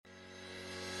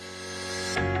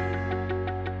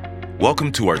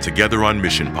Welcome to our Together on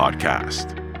Mission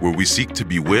podcast, where we seek to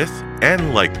be with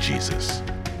and like Jesus.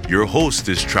 Your host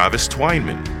is Travis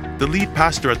Twineman, the lead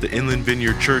pastor at the Inland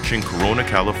Vineyard Church in Corona,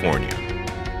 California.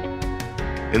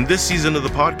 In this season of the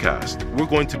podcast, we're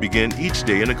going to begin each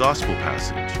day in a gospel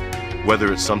passage.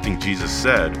 Whether it's something Jesus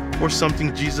said or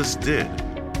something Jesus did,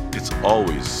 it's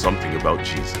always something about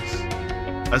Jesus.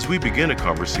 As we begin a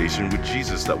conversation with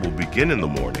Jesus that will begin in the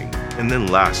morning and then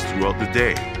last throughout the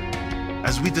day,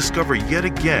 as we discover yet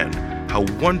again how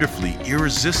wonderfully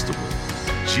irresistible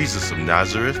Jesus of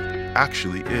Nazareth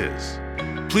actually is.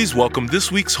 Please welcome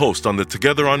this week's host on the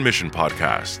Together on Mission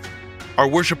podcast, our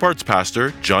worship arts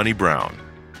pastor, Johnny Brown.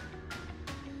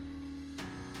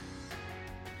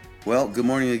 Well, good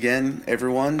morning again,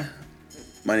 everyone.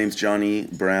 My name's Johnny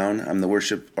Brown. I'm the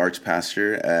worship arts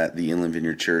pastor at the Inland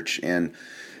Vineyard Church, and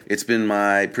it's been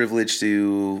my privilege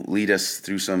to lead us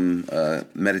through some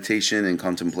meditation and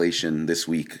contemplation this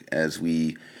week as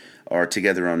we are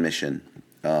together on mission.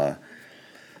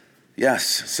 Yes,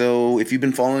 so if you've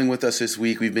been following with us this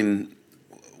week, we've been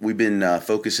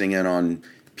focusing in on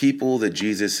people that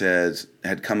Jesus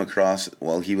had come across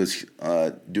while he was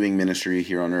doing ministry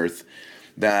here on earth,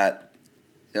 that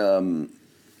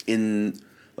in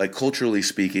culturally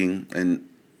speaking and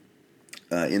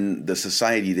in the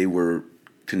society, they were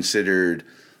considered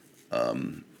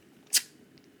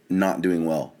not doing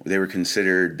well. They were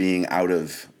considered being out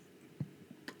of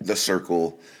the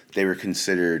circle. They were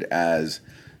considered as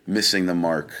missing the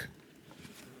mark.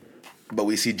 But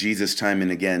we see Jesus time and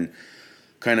again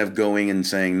kind of going and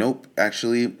saying, nope,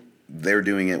 actually, they're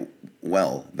doing it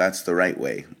well. That's the right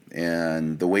way.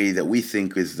 And the way that we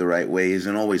think is the right way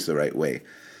isn't always the right way.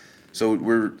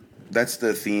 So that's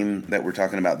the theme that we're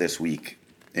talking about this week.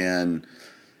 And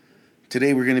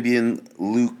today we're going to be in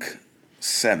Luke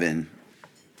 7,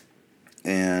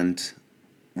 and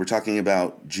we're talking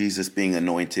about Jesus being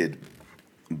anointed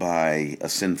by a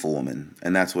sinful woman,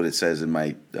 and that's what it says in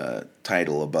my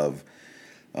title above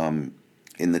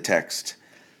in the text.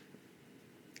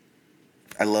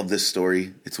 I love this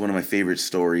story. It's one of my favorite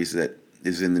stories that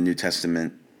is in the New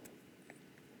Testament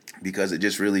because it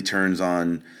just really turns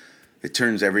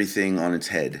everything on its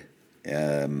head.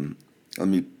 Let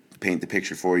me paint the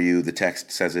picture for you. The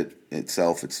text says it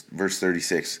itself. It's verse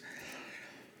 36.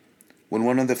 When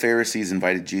one of the Pharisees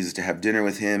invited Jesus to have dinner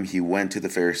with him, he went to the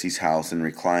Pharisee's house and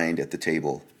reclined at the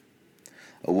table.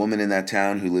 A woman in that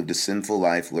town who lived a sinful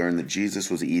life learned that Jesus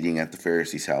was eating at the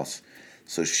Pharisee's house,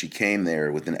 so she came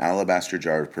there with an alabaster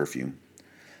jar of perfume.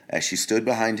 As she stood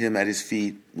behind him at his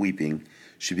feet, weeping,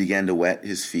 she began to wet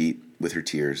his feet with her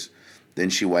tears.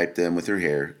 Then she wiped them with her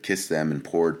hair, kissed them, and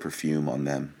poured perfume on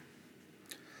them.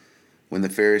 When the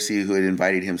Pharisee who had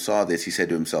invited him saw this, he said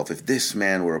to himself, if this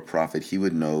man were a prophet, he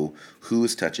would know who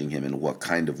is touching him and what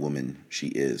kind of woman she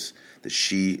is, that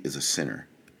she is a sinner.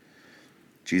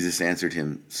 Jesus answered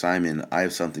him, Simon, I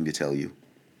have something to tell you.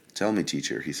 Tell me,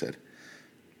 teacher, he said.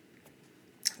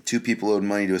 2 people owed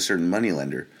money to a certain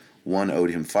moneylender. One owed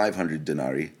him 500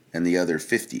 denarii and the other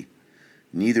 50.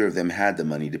 Neither of them had the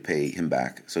money to pay him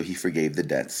back, so he forgave the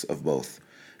debts of both.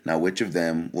 Now which of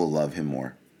them will love him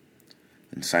more?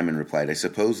 And Simon replied, I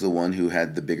suppose the one who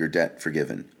had the bigger debt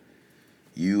forgiven.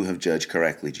 You have judged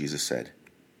correctly, Jesus said.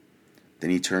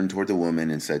 Then he turned toward the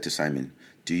woman and said to Simon,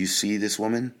 do you see this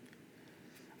woman?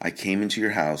 I came into your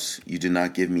house. You did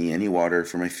not give me any water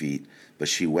for my feet, but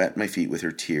she wet my feet with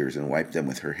her tears and wiped them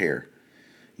with her hair.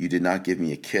 You did not give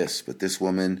me a kiss, but this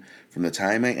woman, from the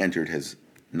time I entered, has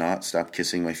not stopped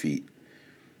kissing my feet.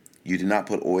 You did not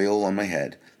put oil on my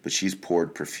head, but she's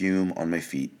poured perfume on my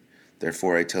feet.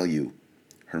 Therefore I tell you,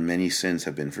 her many sins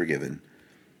have been forgiven,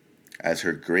 as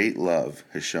her great love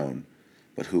has shown.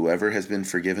 But whoever has been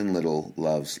forgiven little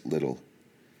loves little.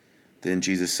 Then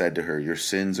Jesus said to her, your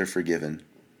sins are forgiven.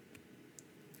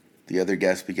 The other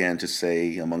guests began to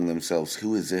say among themselves,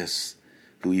 who is this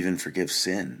who even forgives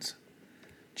sins?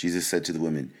 Jesus said to the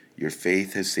woman, your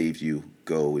faith has saved you.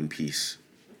 Go in peace.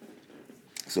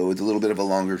 So it's a little bit of a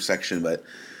longer section, but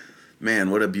man,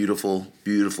 what a beautiful,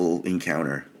 beautiful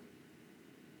encounter.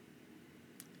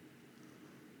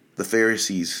 The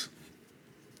Pharisees,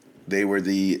 they were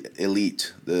the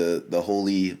elite, the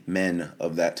holy men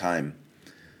of that time,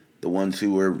 the ones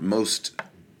who were most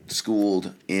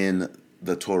schooled in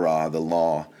the Torah, the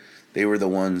law. They were the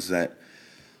ones that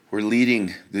were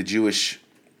leading the Jewish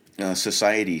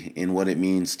society in what it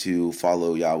means to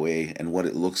follow Yahweh and what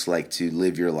it looks like to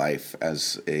live your life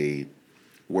as a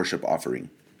worship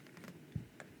offering.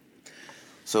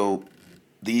 So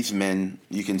these men,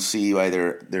 you can see by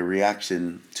their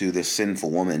reaction to this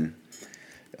sinful woman.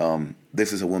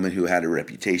 This is a woman who had a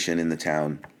reputation in the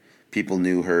town. People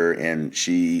knew her, and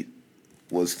she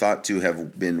was thought to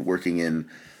have been working in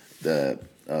the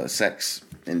sex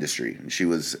industry. She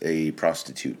was a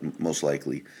prostitute, most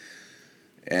likely.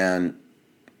 And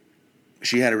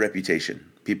she had a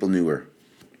reputation. People knew her.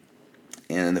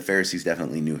 And the Pharisees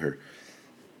definitely knew her.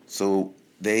 So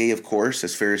they, of course,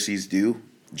 as Pharisees do,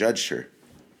 judged her.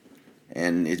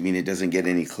 And it doesn't get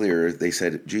any clearer. They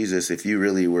said, Jesus, if you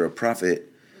really were a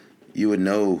prophet, you would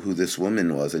know who this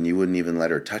woman was and you wouldn't even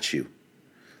let her touch you.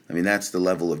 That's the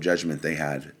level of judgment they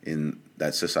had in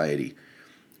that society.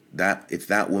 That if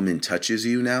that woman touches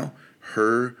you now,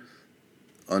 her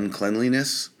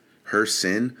uncleanliness, her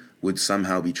sin would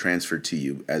somehow be transferred to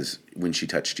you as when she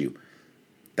touched you.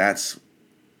 That's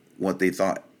what they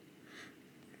thought.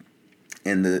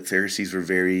 And the Pharisees were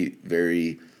very,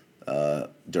 very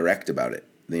direct about it.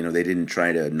 They didn't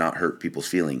try to not hurt people's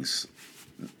feelings.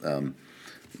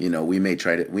 We may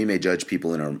judge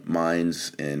people in our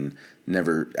minds and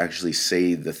never actually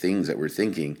say the things that we're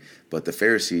thinking. But the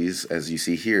Pharisees, as you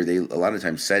see here, they a lot of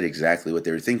times said exactly what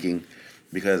they were thinking,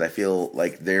 because I feel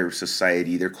like their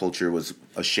society, their culture was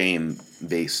a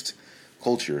shame-based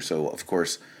culture. So, of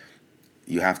course,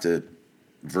 you have to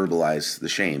verbalize the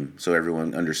shame so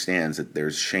everyone understands that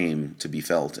there's shame to be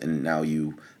felt, and now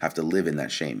you have to live in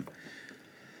that shame.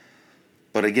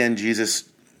 But again, Jesus,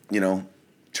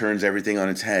 turns everything on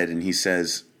its head, and he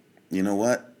says, you know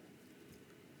what?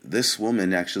 This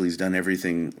woman actually has done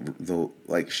everything,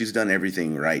 she's done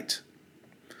everything right.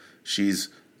 She's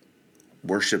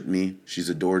worshiped me, she's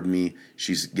adored me,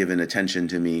 she's given attention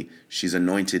to me, she's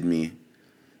anointed me.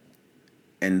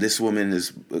 And this woman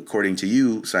is, according to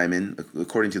you, Simon,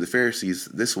 according to the Pharisees,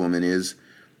 this woman is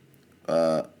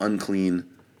unclean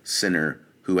sinner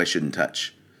who I shouldn't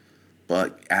touch.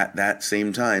 But at that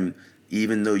same time,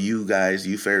 even though you guys,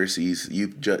 you Pharisees,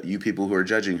 you people who are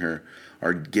judging her,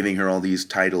 are giving her all these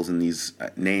titles and these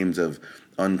names of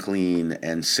unclean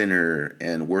and sinner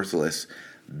and worthless,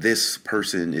 this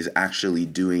person is actually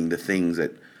doing the things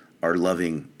that are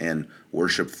loving and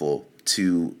worshipful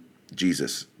to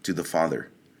Jesus, to the Father.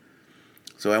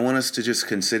 So I want us to just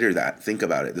consider that. Think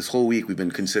about it. This whole week we've been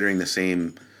considering the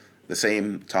same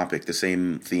topic, the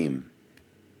same theme.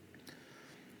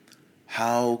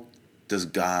 How does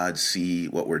God see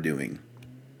what we're doing?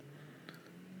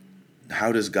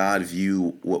 How does God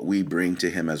view what we bring to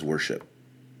him as worship?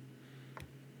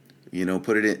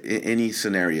 Put it in any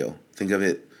scenario. Think of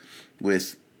it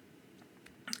with,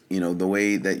 the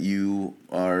way that you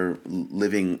are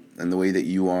living and the way that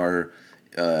you are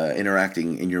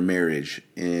interacting in your marriage,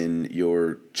 in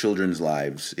your children's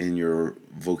lives, in your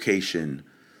vocation,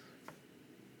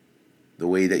 the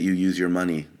way that you use your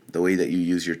money, the way that you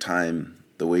use your time,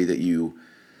 the way that you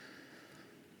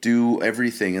do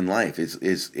everything in life it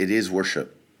is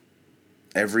worship.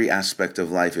 Every aspect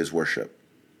of life is worship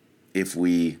if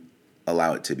we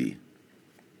allow it to be.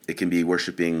 It can be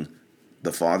worshiping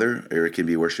the Father, or it can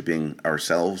be worshiping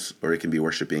ourselves, or it can be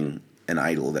worshiping an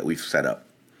idol that we've set up.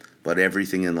 But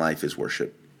everything in life is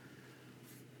worship.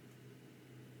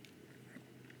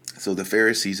 So the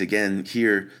Pharisees, again,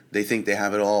 here, they think they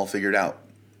have it all figured out.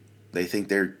 They think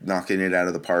they're knocking it out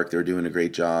of the park. They're doing a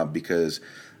great job because,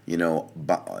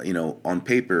 on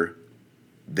paper,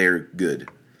 they're good.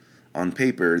 On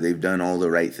paper, they've done all the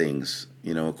right things.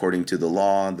 According to the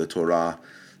law, the Torah,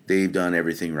 they've done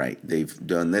everything right. They've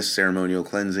done this ceremonial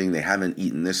cleansing. They haven't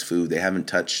eaten this food. They haven't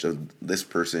touched this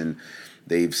person.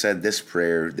 They've said this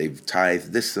prayer. They've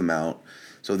tithed this amount.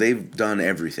 So they've done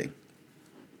everything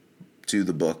to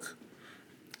the book.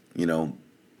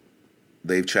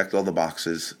 They've checked all the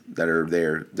boxes that are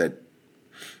there that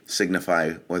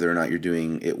signify whether or not you're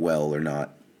doing it well or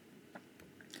not.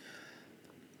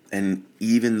 And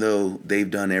even though they've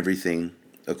done everything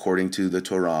according to the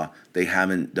Torah, they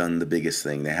haven't done the biggest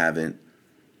thing. They haven't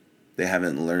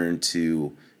learned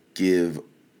to give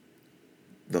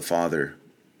the Father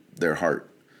their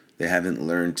heart. They haven't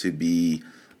learned to be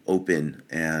open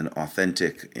and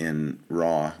authentic and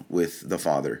raw with the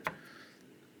Father.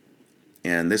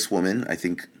 And this woman, I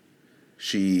think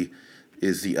she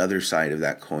is the other side of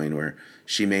that coin, where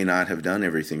she may not have done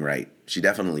everything right. She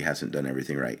definitely hasn't done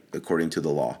everything right according to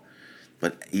the law.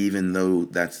 But even though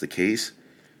that's the case,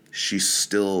 she's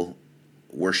still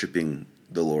worshiping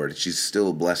the Lord. She's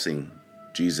still blessing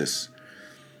Jesus.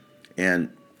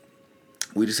 And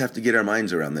we just have to get our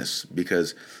minds around this,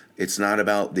 because it's not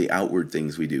about the outward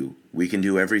things we do. We can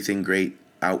do everything great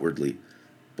outwardly,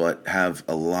 but have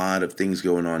a lot of things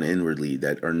going on inwardly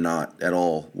that are not at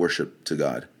all worship to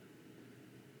God.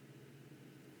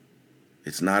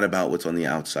 It's not about what's on the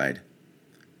outside.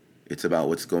 It's about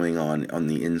what's going on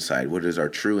the inside. What is our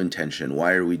true intention?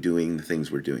 Why are we doing the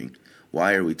things we're doing?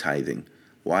 Why are we tithing?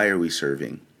 Why are we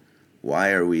serving?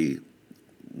 Why are we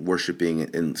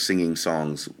worshiping and singing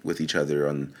songs with each other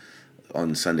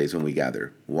on Sundays when we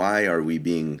gather? Why are we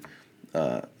being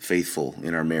faithful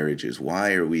in our marriages?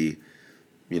 Why are we,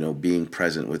 being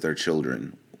present with our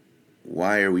children?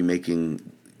 Why are we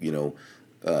making,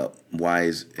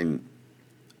 wise and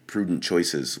prudent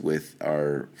choices with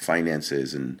our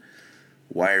finances? And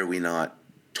why are we not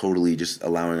totally just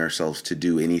allowing ourselves to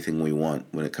do anything we want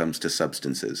when it comes to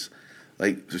substances?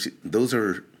 Like, those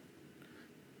are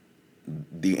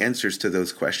the answers to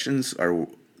those questions.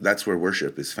 That's where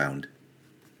worship is found.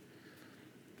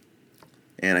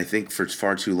 And I think for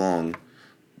far too long,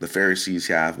 the Pharisees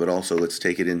have, but also let's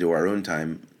take it into our own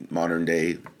time, modern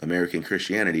day American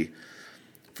Christianity.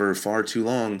 For far too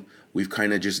long, we've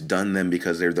kind of just done them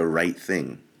because they're the right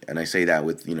thing. And I say that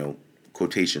with,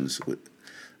 quotations.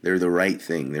 They're the right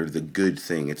thing. They're the good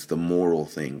thing. It's the moral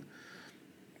thing.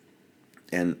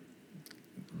 And,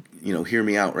 hear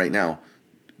me out right now.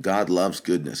 God loves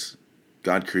goodness.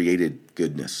 God created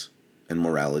goodness and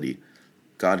morality.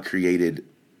 God created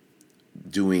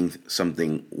doing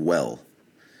something well.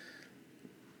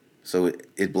 So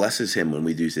it blesses him when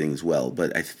we do things well.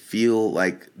 But I feel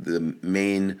like the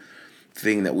main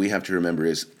thing that we have to remember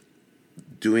is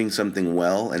doing something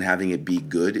well and having it be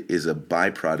good is a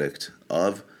byproduct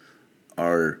of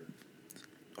our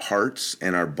hearts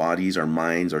and our bodies, our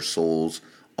minds, our souls,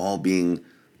 all being,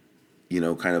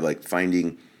 kind of like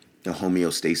finding a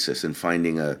homeostasis and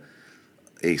finding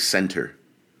a center.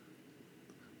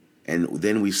 And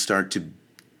then we start to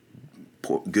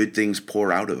good things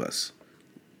pour out of us.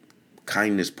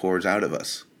 Kindness pours out of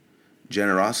us.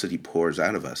 Generosity pours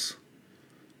out of us.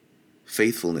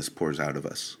 Faithfulness pours out of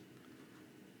us.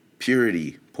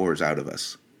 Purity pours out of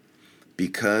us.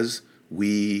 Because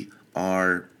we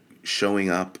are showing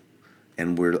up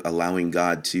and we're allowing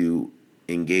God to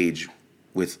engage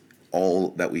with all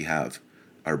that we have.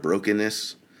 Our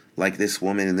brokenness, like this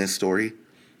woman in this story,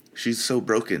 she's so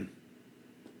broken.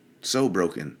 So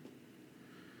broken.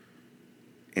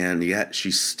 And yet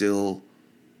she still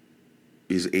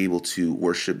is able to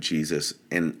worship Jesus.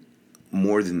 And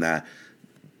more than that,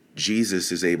 Jesus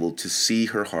is able to see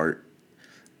her heart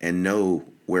and know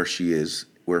where she is,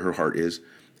 where her heart is,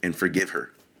 and forgive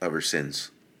her of her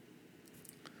sins.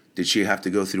 Did she have to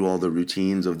go through all the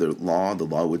routines of the law? The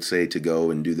law would say to go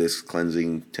and do this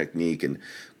cleansing technique and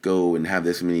go and have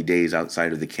this many days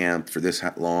outside of the camp for this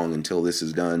long until this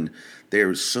is done.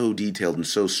 They're so detailed and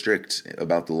so strict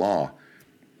about the law.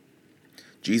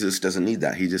 Jesus doesn't need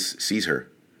that. He just sees her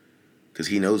because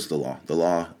he knows the law. The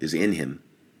law is in him.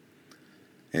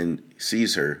 And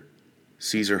sees her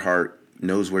heart,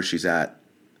 knows where she's at,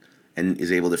 and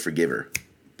is able to forgive her.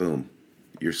 Boom.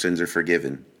 Your sins are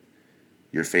forgiven.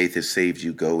 Your faith has saved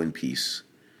you. Go in peace.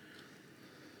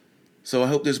 So I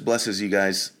hope this blesses you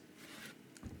guys.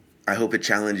 I hope it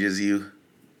challenges you.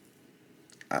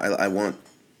 I want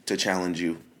to challenge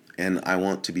you, and I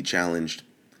want to be challenged.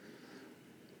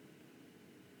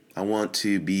 I want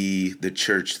to be the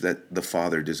church that the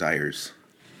Father desires.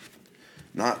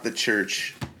 Not the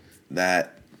church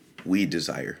that we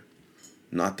desire.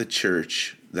 Not the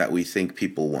church that we think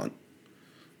people want.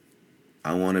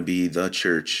 I want to be the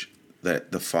church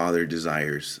that the Father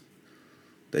desires.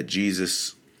 That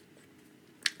Jesus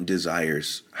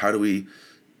desires. How do we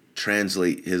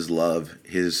translate his love,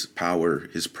 his power,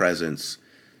 his presence,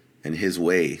 and his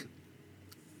way?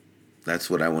 That's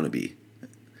what I want to be.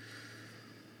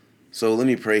 So let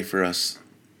me pray for us.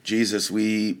 Jesus,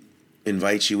 we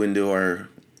invite you into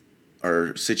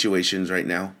our situations right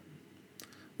now.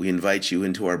 We invite you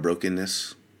into our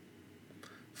brokenness.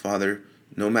 Father,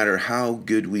 no matter how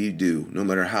good we do, no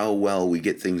matter how well we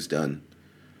get things done,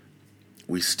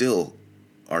 we still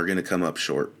are going to come up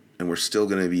short, and we're still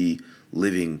going to be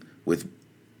living with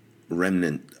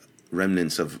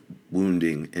remnants of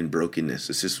wounding and brokenness.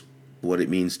 It's just what it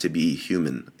means to be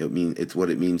human. It's what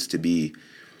it means to be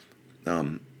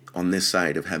on this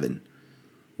side of heaven.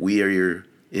 We are your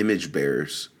image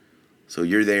bearers. So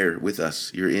you're there with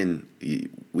us. We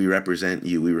represent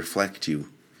you. We reflect you.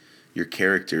 Your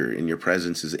character and your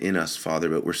presence is in us, Father,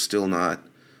 but we're still not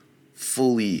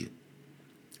fully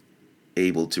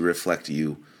able to reflect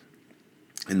you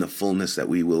in the fullness that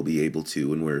we will be able to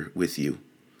when we're with you.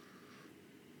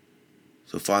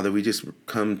 So, Father, we just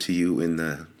come to you in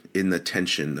the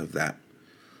tension of that,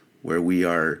 where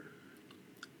we're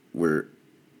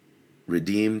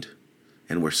redeemed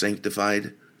and we're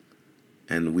sanctified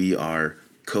and we are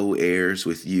co-heirs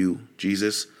with you,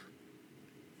 Jesus,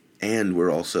 and we're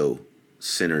also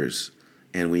sinners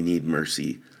and we need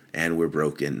mercy and we're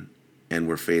broken and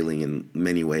we're failing in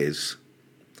many ways.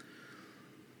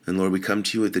 And Lord, we come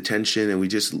to you with the tension,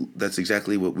 and that's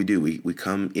exactly what we do. We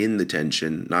come in the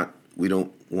tension, we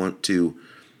don't want to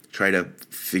try to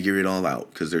figure it all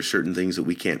out, because there's certain things that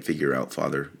we can't figure out,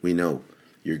 Father. We know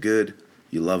you're good,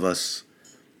 you love us,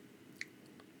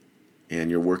 and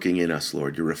you're working in us,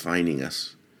 Lord. You're refining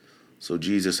us. So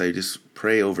Jesus, I just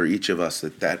pray over each of us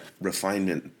that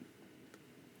refinement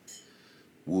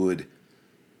would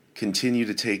continue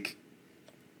to take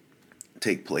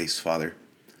place, Father.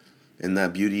 And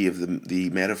that beauty of the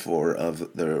metaphor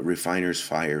of the refiner's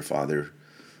fire, Father,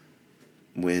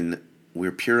 when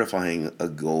we're purifying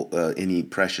any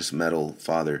precious metal,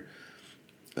 Father,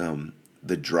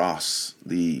 the dross,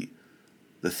 the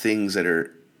things that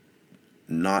are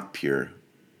not pure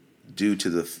due to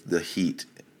the heat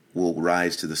will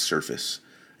rise to the surface,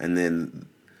 and then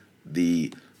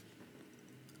the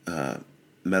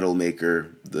metal maker,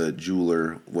 the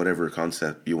jeweler, whatever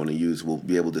concept you want to use, will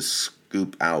be able to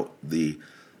scoop out the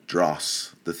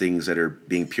dross, the things that are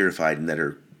being purified and that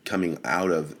are coming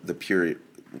out of the pure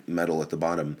metal at the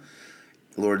bottom.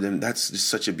 Lord, and that's just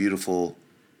such a beautiful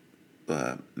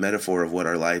metaphor of what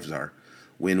our lives are.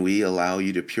 When we allow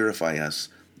you to purify us,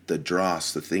 the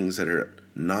dross, the things that are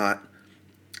not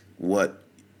what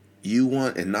you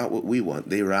want and not what we want,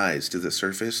 they rise to the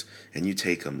surface, and you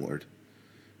take them, Lord.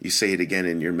 You say it again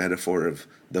in your metaphor of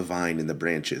the vine and the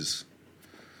branches.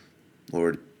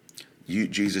 Lord, you,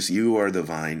 Jesus, you are the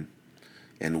vine,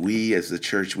 and we as the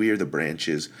church, we are the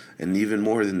branches. And even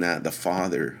more than that, the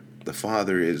Father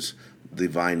is the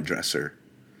vine dresser.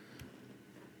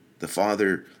 The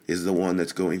Father is the one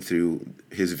that's going through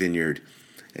his vineyard,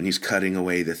 and he's cutting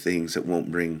away the things that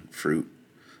won't bring fruit.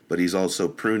 But he's also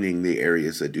pruning the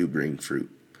areas that do bring fruit.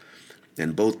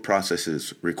 And both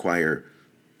processes require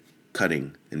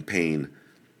cutting and pain.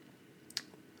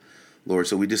 Lord,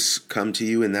 so we just come to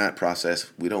you in that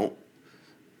process. We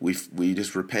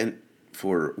just repent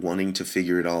for wanting to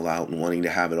figure it all out and wanting to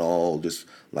have it all just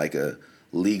like a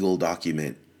legal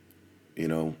document,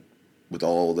 with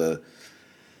all the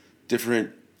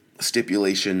different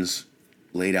stipulations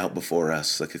laid out before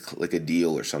us, like a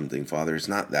deal or something, Father. It's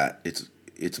not that.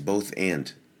 It's both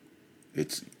and.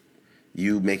 It's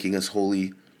you making us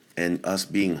holy and us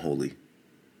being holy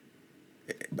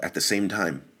at the same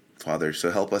time, Father. So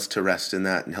help us to rest in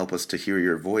that and help us to hear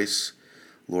your voice.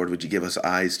 Lord, would you give us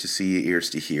eyes to see, ears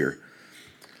to hear?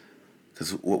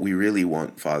 Because what we really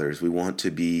want, Father, is we want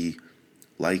to be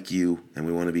like you, and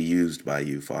we want to be used by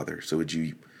you, Father. So would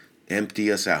you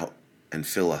empty us out and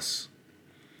fill us?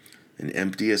 And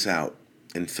empty us out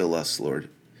and fill us, Lord.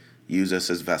 Use us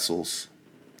as vessels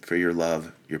for your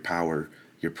love, your power,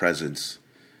 your presence,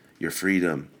 your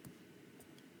freedom.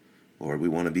 Lord, we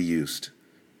want to be used.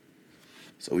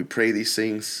 So we pray these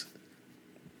things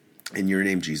in your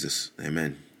name, Jesus.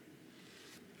 Amen.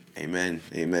 Amen.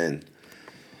 Amen.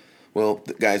 Well,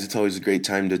 guys, it's always a great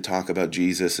time to talk about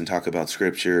Jesus and talk about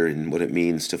Scripture and what it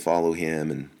means to follow him.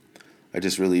 And I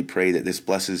just really pray that this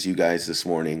blesses you guys this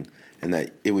morning, and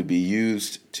that it would be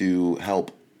used to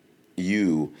help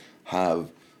you have,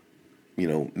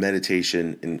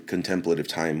 meditation and contemplative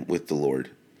time with the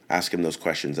Lord. Ask him those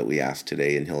questions that we asked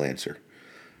today, and he'll answer.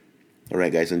 All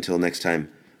right, guys, until next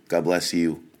time, God bless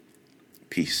you.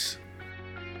 Peace.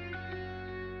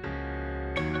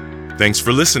 Thanks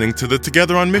for listening to the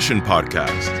Together on Mission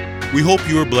podcast. We hope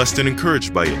you were blessed and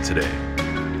encouraged by it today.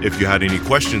 If you had any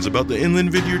questions about the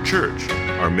Inland Vineyard Church,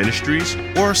 our ministries,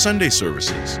 or our Sunday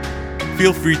services,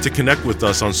 feel free to connect with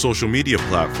us on social media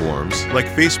platforms like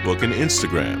Facebook and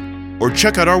Instagram, or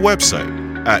check out our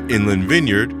website at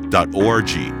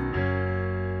inlandvineyard.org.